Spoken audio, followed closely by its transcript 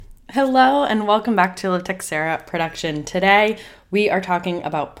Hello and welcome back to La Texera production. Today we are talking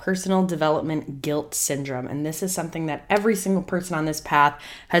about personal development guilt syndrome, and this is something that every single person on this path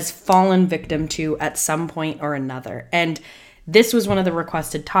has fallen victim to at some point or another. And this was one of the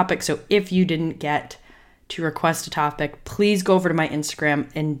requested topics, so if you didn't get to request a topic, please go over to my Instagram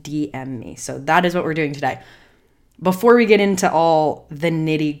and DM me. So that is what we're doing today. Before we get into all the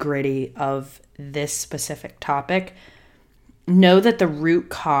nitty-gritty of this specific topic, know that the root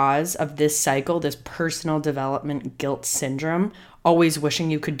cause of this cycle, this personal development guilt syndrome, always wishing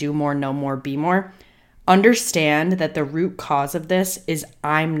you could do more, know more, be more, understand that the root cause of this is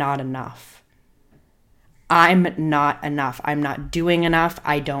I'm not enough. I'm not enough. I'm not doing enough.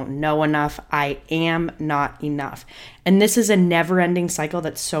 I don't know enough. I am not enough. And this is a never-ending cycle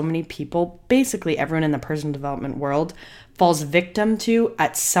that so many people, basically everyone in the personal development world, falls victim to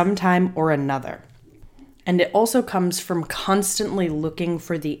at some time or another. And it also comes from constantly looking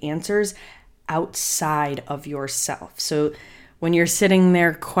for the answers outside of yourself. So when you're sitting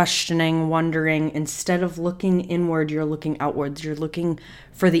there questioning, wondering, instead of looking inward, you're looking outwards. You're looking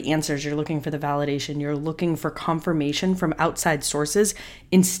for the answers. You're looking for the validation. You're looking for confirmation from outside sources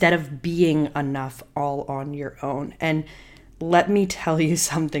instead of being enough all on your own. And let me tell you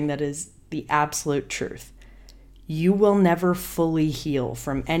something that is the absolute truth. You will never fully heal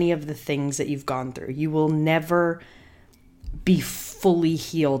from any of the things that you've gone through. You will never be fully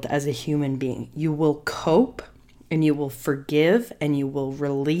healed as a human being. You will cope and you will forgive and you will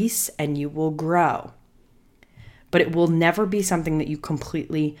release and you will grow. But it will never be something that you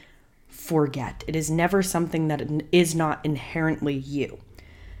completely forget. It is never something that is not inherently you.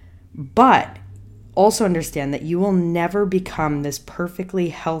 But also understand that you will never become this perfectly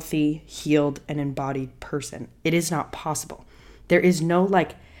healthy, healed, and embodied person. It is not possible. There is no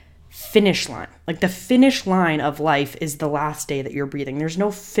finish line. The finish line of life is the last day that you're breathing. There's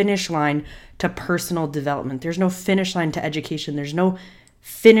no finish line to personal development. There's no finish line to education. There's no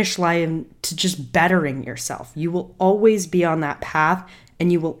finish line to just bettering yourself. You will always be on that path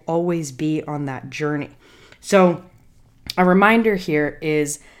and you will always be on that journey. So a reminder here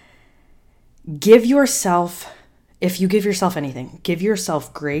is, give yourself, if you give yourself anything, give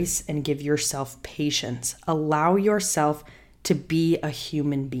yourself grace and give yourself patience. Allow yourself to be a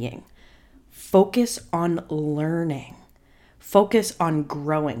human being. Focus on learning. Focus on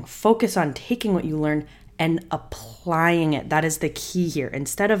growing. Focus on taking what you learn and applying it. That is the key here.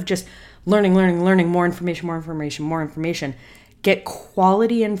 Instead of just learning, more information, get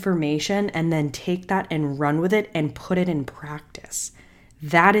quality information and then take that and run with it and put it in practice.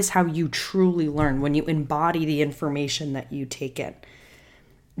 That is how you truly learn, when you embody the information that you take in.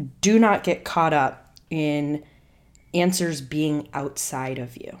 Do not get caught up in answers being outside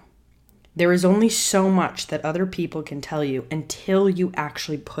of you. There is only so much that other people can tell you until you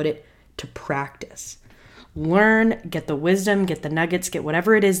actually put it to practice. Learn, get the wisdom, get the nuggets, get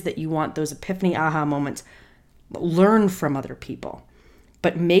whatever it is that you want, those epiphany aha moments. Learn from other people.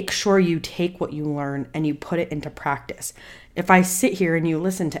 But make sure you take what you learn and you put it into practice. If I sit here and you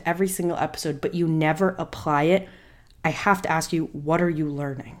listen to every single episode, but you never apply it, I have to ask you, what are you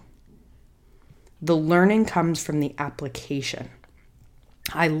learning? The learning comes from the application.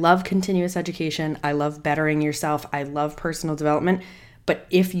 I love continuous education. I love bettering yourself. I love personal development. But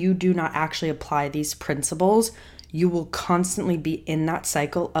if you do not actually apply these principles, you will constantly be in that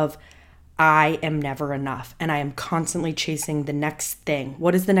cycle of I am never enough, and I am constantly chasing the next thing.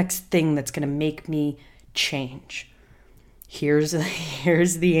 What is the next thing that's going to make me change? Here's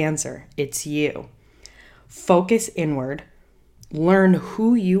the answer. It's you. Focus inward. Learn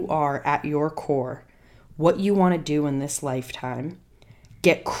who you are at your core, what you want to do in this lifetime.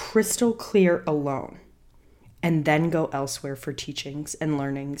 Get crystal clear alone, and then go elsewhere for teachings and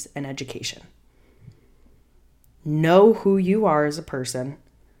learnings and education. Know who you are as a person.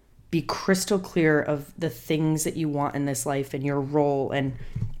 Be crystal clear of the things that you want in this life and your role and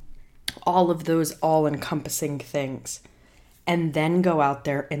all of those all-encompassing things. And then go out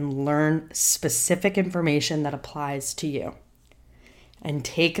there and learn specific information that applies to you. And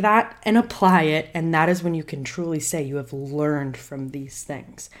take that and apply it, and that is when you can truly say you have learned from these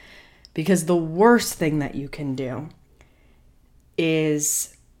things. Because the worst thing that you can do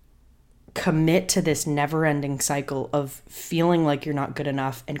is commit to this never-ending cycle of feeling like you're not good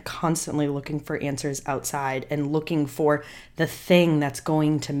enough and constantly looking for answers outside and looking for the thing that's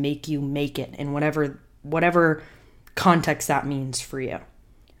going to make you make it in whatever context that means for you.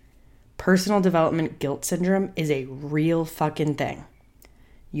 Personal development guilt syndrome is a real fucking thing.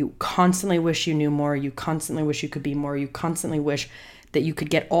 You constantly wish you knew more. You constantly wish you could be more. You constantly wish that you could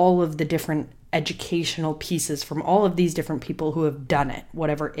get all of the different educational pieces from all of these different people who have done it,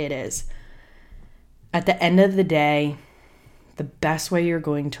 whatever it is. At the end of the day, the best way you're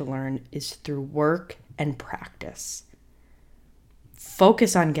going to learn is through work and practice.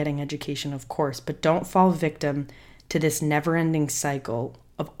 Focus on getting education, of course, but don't fall victim to this never-ending cycle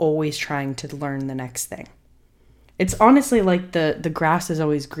of always trying to learn the next thing. It's honestly like the grass is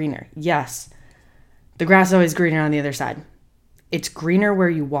always greener. Yes, the grass is always greener on the other side. It's greener where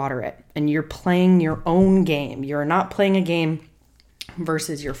you water it, and you're playing your own game. You're not playing a game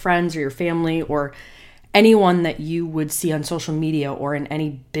versus your friends or your family or anyone that you would see on social media or in any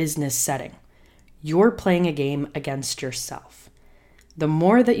business setting. You're playing a game against yourself. The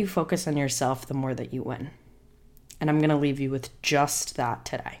more that you focus on yourself, the more that you win. And I'm going to leave you with just that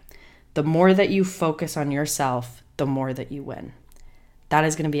today. The more that you focus on yourself, the more that you win. That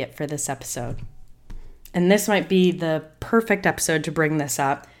is going to be it for this episode. And this might be the perfect episode to bring this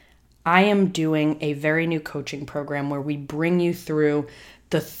up. I am doing a very new coaching program where we bring you through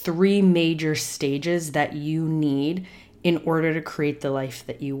the 3 major stages that you need in order to create the life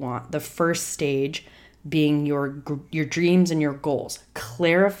that you want. The first stage being your dreams and your goals,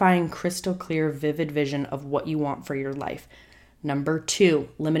 clarifying crystal clear, vivid vision of what you want for your life. Number 2,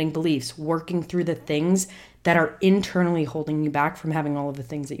 limiting beliefs, working through the things that are internally holding you back from having all of the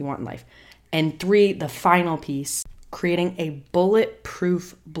things that you want in life. And 3, the final piece, creating a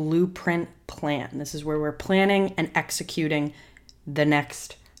bulletproof blueprint plan. This is where we're planning and executing the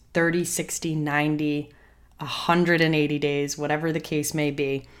next 30, 60, 90, 180 days, whatever the case may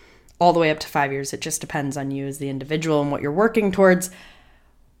be, all the way up to 5 years. It just depends on you as the individual and what you're working towards.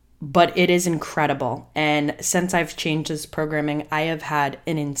 But it is incredible. And since I've changed this programming, I have had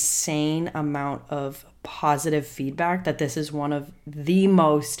an insane amount of positive feedback that this is one of the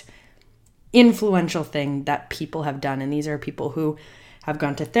most influential thing that people have done. And these are people who have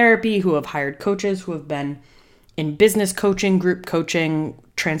gone to therapy, who have hired coaches, who have been in business coaching, group coaching,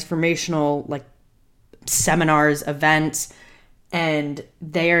 transformational like seminars, events, and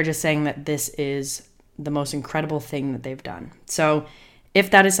they are just saying that this is the most incredible thing that they've done. So if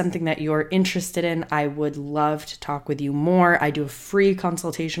that is something that you're interested in, I would love to talk with you more. I do a free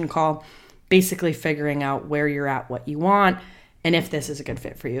consultation call, basically figuring out where you're at, what you want, and if this is a good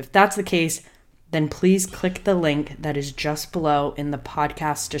fit for you. If that's the case, then please click the link that is just below in the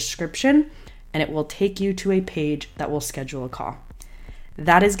podcast description, and it will take you to a page that will schedule a call.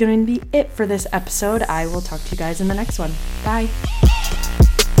 That is going to be it for this episode. I will talk to you guys in the next one. Bye.